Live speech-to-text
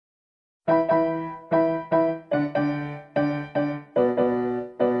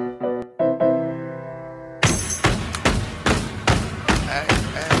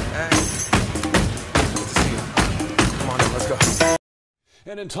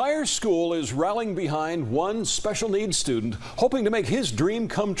An entire school is rallying behind one special needs student, hoping to make his dream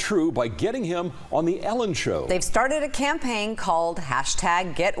come true by getting him on The Ellen Show. They've started a campaign called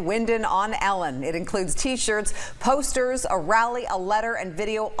 #GetWinden_on_Ellen. It includes t-shirts, posters, a rally, a letter, and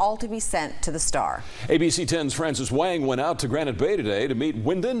video, all to be sent to the star. ABC 10's Francis Wang went out to Granite Bay today to meet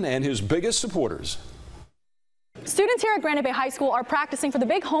Winden and his biggest supporters. Students here at Granite Bay High School are practicing for the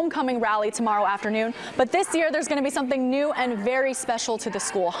big homecoming rally tomorrow afternoon, but this year there's going to be something new and very special to the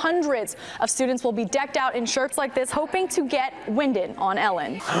school. Hundreds of students will be decked out in shirts like this, hoping to get Winden on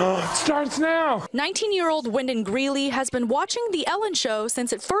Ellen. It starts now. 19-year-old Winden Greeley has been watching The Ellen Show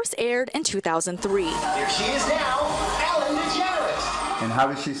since it first aired in 2003. Here she is now, Ellen DeGeneres. And how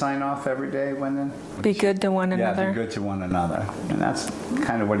does she sign off every day, Winden? Be good to one another. Yeah, be good to one another. And that's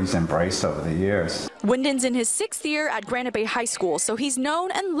kind of what he's embraced over the years. Winden's in his 6th year at Granite Bay High School, so he's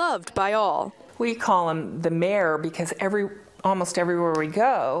known and loved by all. We call him the mayor because almost everywhere we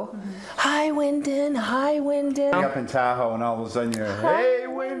go, hi Winden, hi Winden. Up in Tahoe and all of a sudden you're, hey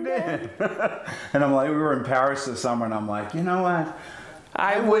Winden. And I'm like, we were in Paris this summer and I'm like, you know what?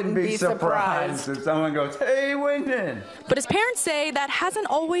 I wouldn't be surprised if someone goes, hey, Winden. But his parents say that hasn't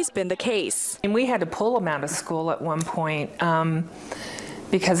always been the case. And we had to pull him out of school at one point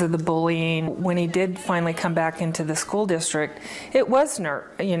because of the bullying. When he did finally come back into the school district, it was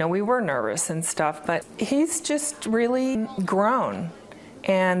we were nervous and stuff, but he's just really grown.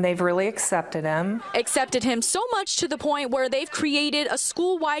 And they've really accepted him. Accepted him so much to the point where they've created a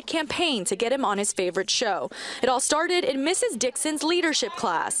school-wide campaign to get him on his favorite show. It all started in Mrs. Dixon's leadership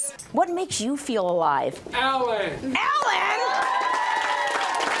class. What makes you feel alive? Ellen! Ellen!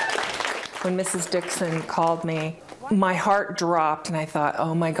 When Mrs. Dixon called me, my heart dropped and I thought,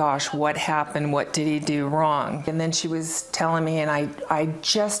 oh my gosh, what happened? What did he do wrong? And then she was telling me and I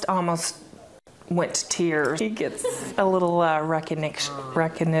just almost went to tears. He gets a little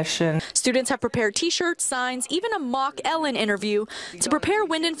recognition. Students have prepared t-shirts, signs, even a mock Ellen interview to prepare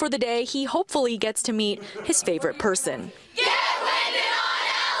Winden for the day he hopefully gets to meet his favorite person. Get Winden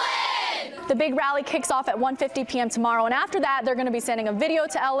on Ellen! The big rally kicks off at 1:50 p.m. tomorrow, and after that they're going to be sending a video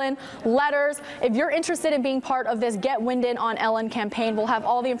to Ellen, letters. If you're interested in being part of this Get Winden on Ellen campaign, we'll have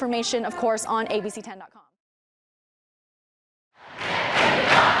all the information, of course, on abc10.com.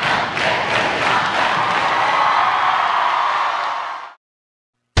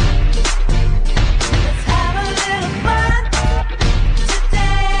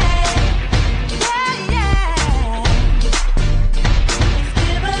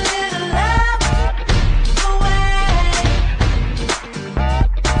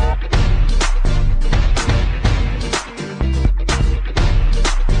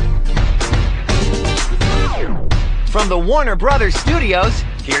 From the Warner Brothers Studios,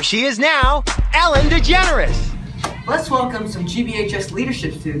 here she is now, Ellen DeGeneres. Let's welcome some GBHS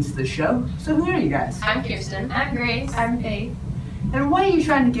leadership students to the show. So who are you guys? I'm Kirsten. I'm Grace. I'm Faith. And why are you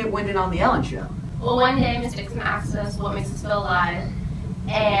trying to get Winden on the Ellen Show? Well, one day Miss Dixon asked us what makes us feel alive,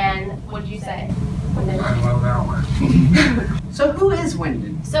 and what did you say? So who is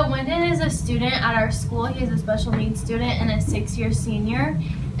Winden? So Winden is a student at our school. He's a special needs student and a 6-year senior,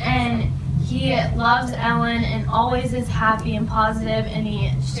 and he loves Ellen and always is happy and positive, and he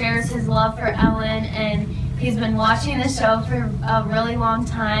shares his love for Ellen, and he's been watching the show for a really long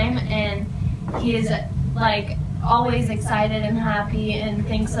time, and he is like always excited and happy and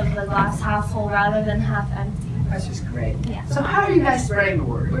thinks of the glass half full rather than half empty. That's just great. Yeah. So how are you guys spreading the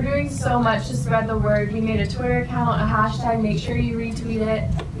word? We're doing so much to spread the word. We made a Twitter account, a hashtag, make sure you retweet it.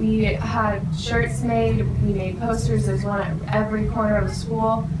 We had shirts made, we made posters, there's one at every corner of the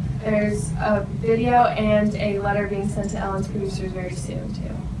school. There's a video and a letter being sent to Ellen's producers very soon, too.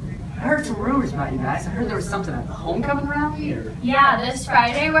 I heard some rumors about you guys. I heard there was something at the homecoming rally? Yeah, this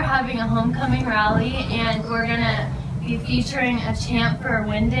Friday we're having a homecoming rally, and we're going to be featuring a chant for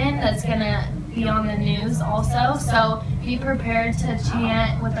Winden that's going to be on the news also. So be prepared to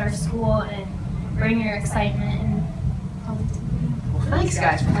chant with our school and bring your excitement and positivity. Well, thanks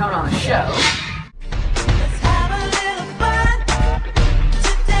guys for coming on the show.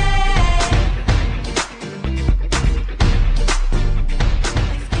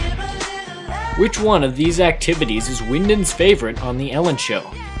 Which one of these activities is Winden's favorite on The Ellen Show?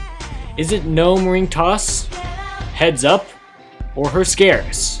 Is it gnome ring toss, heads up, or her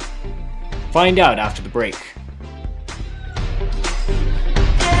scares? Find out after the break.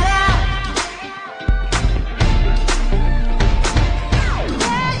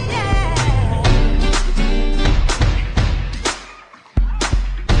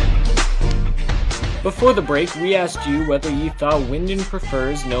 Before the break, we asked you whether you thought Winden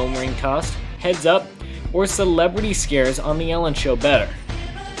prefers gnome ring toss, heads up, or celebrity scares on The Ellen Show better.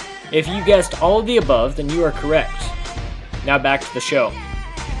 If you guessed all of the above, then you are correct. Now back to the show.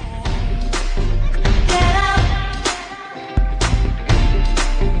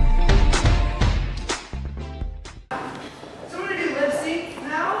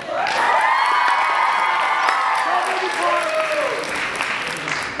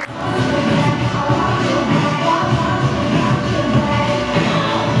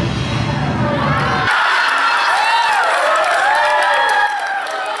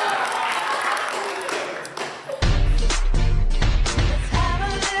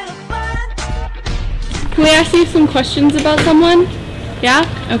 Can we ask you some questions about someone? Yeah?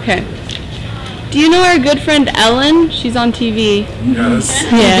 Okay. Do you know our good friend Ellen? She's on TV. Yes. You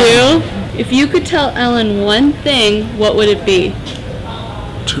do? If you could tell Ellen one thing, what would it be?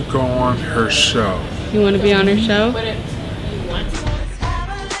 To go on her show. You want to be on her show?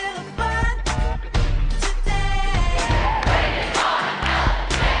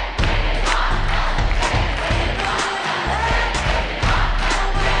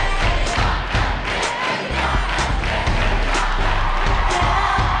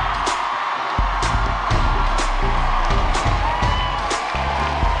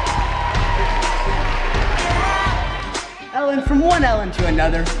 Ellen, from one Ellen to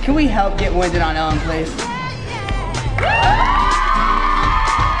another, can we help get Winden on Ellen, please?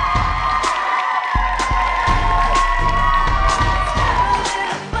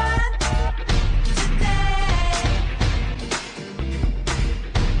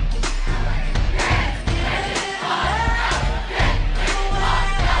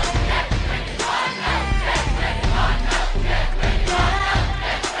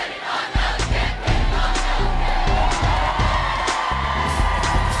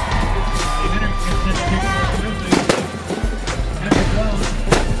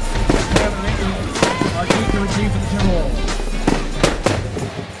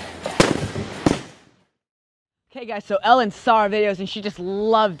 Okay guys, so Ellen saw our videos and she just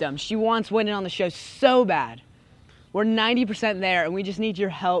loved them. She wants Winden on the show so bad. We're 90% there and we just need your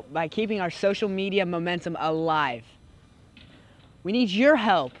help by keeping our social media momentum alive. We need your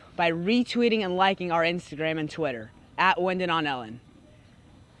help by retweeting and liking our Instagram and Twitter, @WindenOnEllen.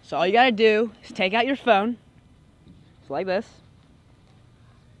 So all you gotta do is take out your phone, just like this,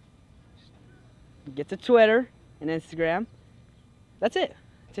 get to Twitter and Instagram. That's it.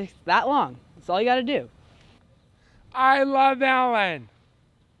 It takes that long. That's all you gotta do. I love Ellen.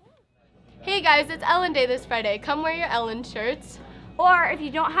 Hey guys, it's Ellen Day this Friday. Come wear your Ellen shirts. Or if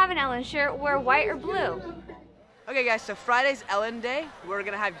you don't have an Ellen shirt, wear white or blue. Okay guys, so Friday's Ellen Day. We're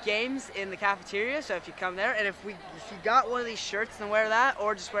gonna have games in the cafeteria, so if you come there, and if you got one of these shirts, then wear that,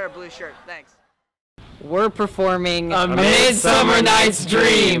 or just wear a blue shirt. Thanks. We're performing A Midsummer Night's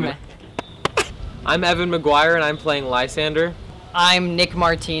Dream. I'm Evan McGuire and I'm playing Lysander. I'm Nick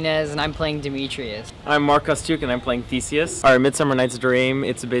Martinez and I'm playing Demetrius. I'm Mark Kostuk and I'm playing Theseus. Our Midsummer Night's Dream,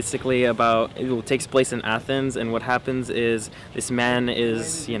 it's basically about, it takes place in Athens, and what happens is this man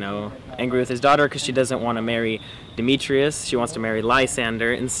is, angry with his daughter because she doesn't want to marry Demetrius. She wants to marry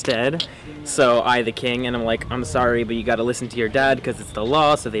Lysander instead. So I, the king, and I'm like, I'm sorry, but you got to listen to your dad because it's the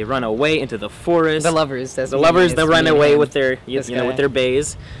law. So they run away into the forest. The lovers. They run away with their, with their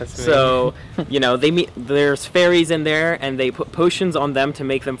bays. So, they meet. There's fairies in there, and they put potions on them to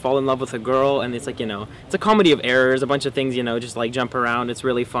make them fall in love with a girl. And it's like, it's a comedy of errors. A bunch of things, just like jump around. It's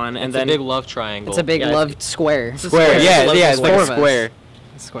really fun. And then a big love triangle. It's a big love square. Square. Yeah, it's like a square.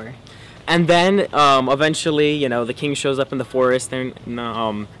 Square. And then eventually, the king shows up in the forest, and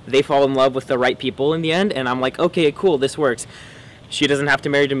they fall in love with the right people in the end. And I'm like, okay, cool, this works. She doesn't have to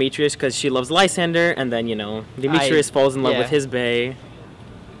marry Demetrius because she loves Lysander, and then Demetrius falls in love with his bae.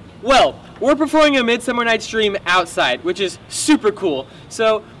 Well, we're performing A Midsummer Night's Dream outside, which is super cool.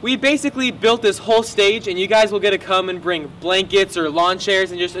 So we basically built this whole stage, and you guys will get to come and bring blankets or lawn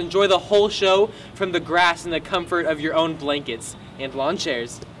chairs and just enjoy the whole show from the grass and the comfort of your own blankets and lawn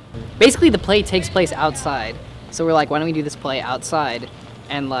chairs. Basically, the play takes place outside. So we're like, why don't we do this play outside?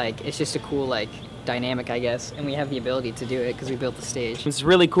 And it's just a cool dynamic, I guess, and we have the ability to do it because we built the stage. It's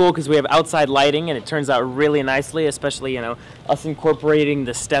really cool because we have outside lighting, and it turns out really nicely, especially, us incorporating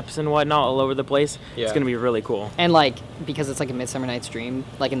the steps and whatnot all over the place. Yeah. It's going to be really cool. And, because it's a Midsummer Night's Dream,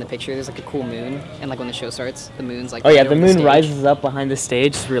 in the picture, there's a cool moon, and when the show starts, the moon's oh yeah, the moon rises up behind the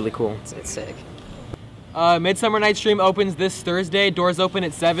stage. It's really cool. It's sick. Midsummer Night's Dream opens this Thursday. Doors open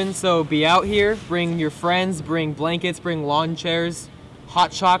at 7, so be out here. Bring your friends, bring blankets, bring lawn chairs,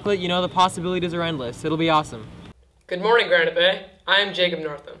 hot chocolate. The possibilities are endless. It'll be awesome. Good morning, Granite Bay. I'm Jacob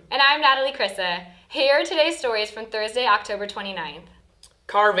Northam. And I'm Natalie Krissa. Here are today's stories from Thursday, October 29th.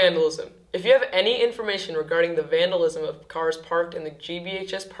 Car vandalism. If you have any information regarding the vandalism of cars parked in the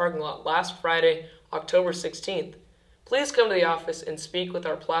GBHS parking lot last Friday, October 16th, please come to the office and speak with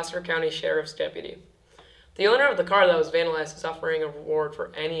our Placer County Sheriff's Deputy. The owner of the car that was vandalized is offering a reward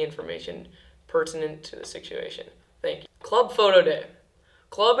for any information pertinent to the situation. Thank you. Club Photo Day.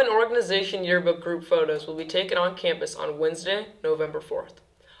 Club and organization yearbook group photos will be taken on campus on Wednesday, November 4th.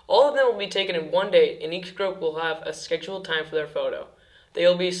 All of them will be taken in one day, and each group will have a scheduled time for their photo. They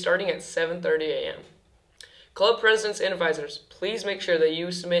will be starting at 7:30 a.m. Club presidents and advisors, please make sure that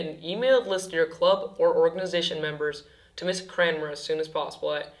you submit an emailed list of your club or organization members to Ms. Cranmer as soon as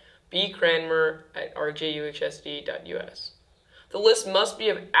possible at bcranmer@rjuhsd.us. The list must be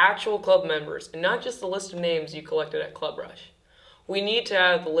of actual club members and not just the list of names you collected at Club Rush. We need to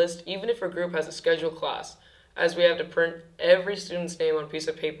have the list even if a group has a scheduled class, as we have to print every student's name on a piece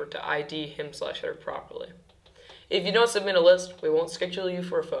of paper to ID him/her properly. If you don't submit a list, we won't schedule you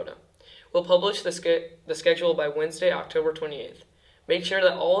for a photo. We'll publish the schedule by Wednesday, October 28th. Make sure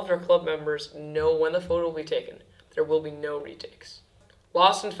that all of your club members know when the photo will be taken. There will be no retakes.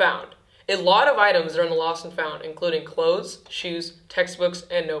 Lost and found. A lot of items are in the lost and found, including clothes, shoes, textbooks,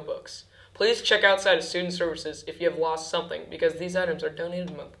 and notebooks. Please check outside of Student Services if you have lost something, because these items are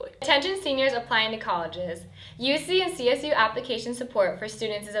donated monthly. Attention seniors applying to colleges. UC and CSU application support for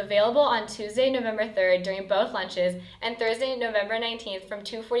students is available on Tuesday, November 3rd during both lunches and Thursday, November 19th from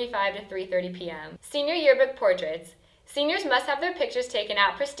 2:45 to 3:30 p.m. Senior yearbook portraits. Seniors must have their pictures taken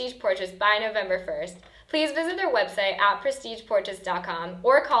at Prestige Portraits by November 1st. Please visit their website at prestigeportraits.com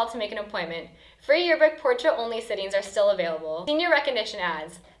or call to make an appointment. Free yearbook portrait-only sittings are still available. Senior recognition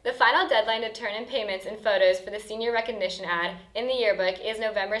ads. The final deadline to turn in payments and photos for the senior recognition ad in the yearbook is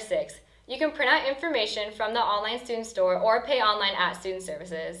November 6th. You can print out information from the online student store or pay online at Student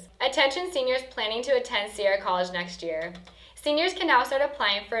Services. Attention seniors planning to attend Sierra College next year. Seniors can now start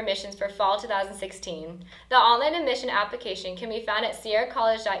applying for admissions for fall 2016. The online admission application can be found at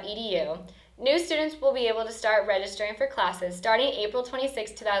sierracollege.edu. New students will be able to start registering for classes starting April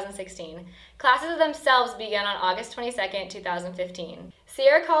 26, 2016. Classes themselves begin on August 22, 2015.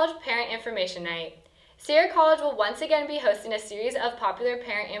 Sierra College Parent Information Night. Sierra College will once again be hosting a series of popular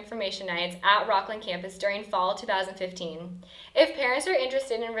parent information nights at Rockland campus during fall 2015. If parents are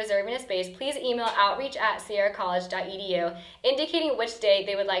interested in reserving a space, please email outreach@sierracollege.edu indicating which day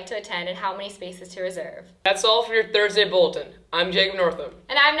they would like to attend and how many spaces to reserve. That's all for your Thursday bulletin. I'm Jacob Northam.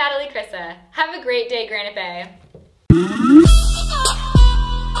 And I'm Natalie Krissa. Have a great day, Granite Bay.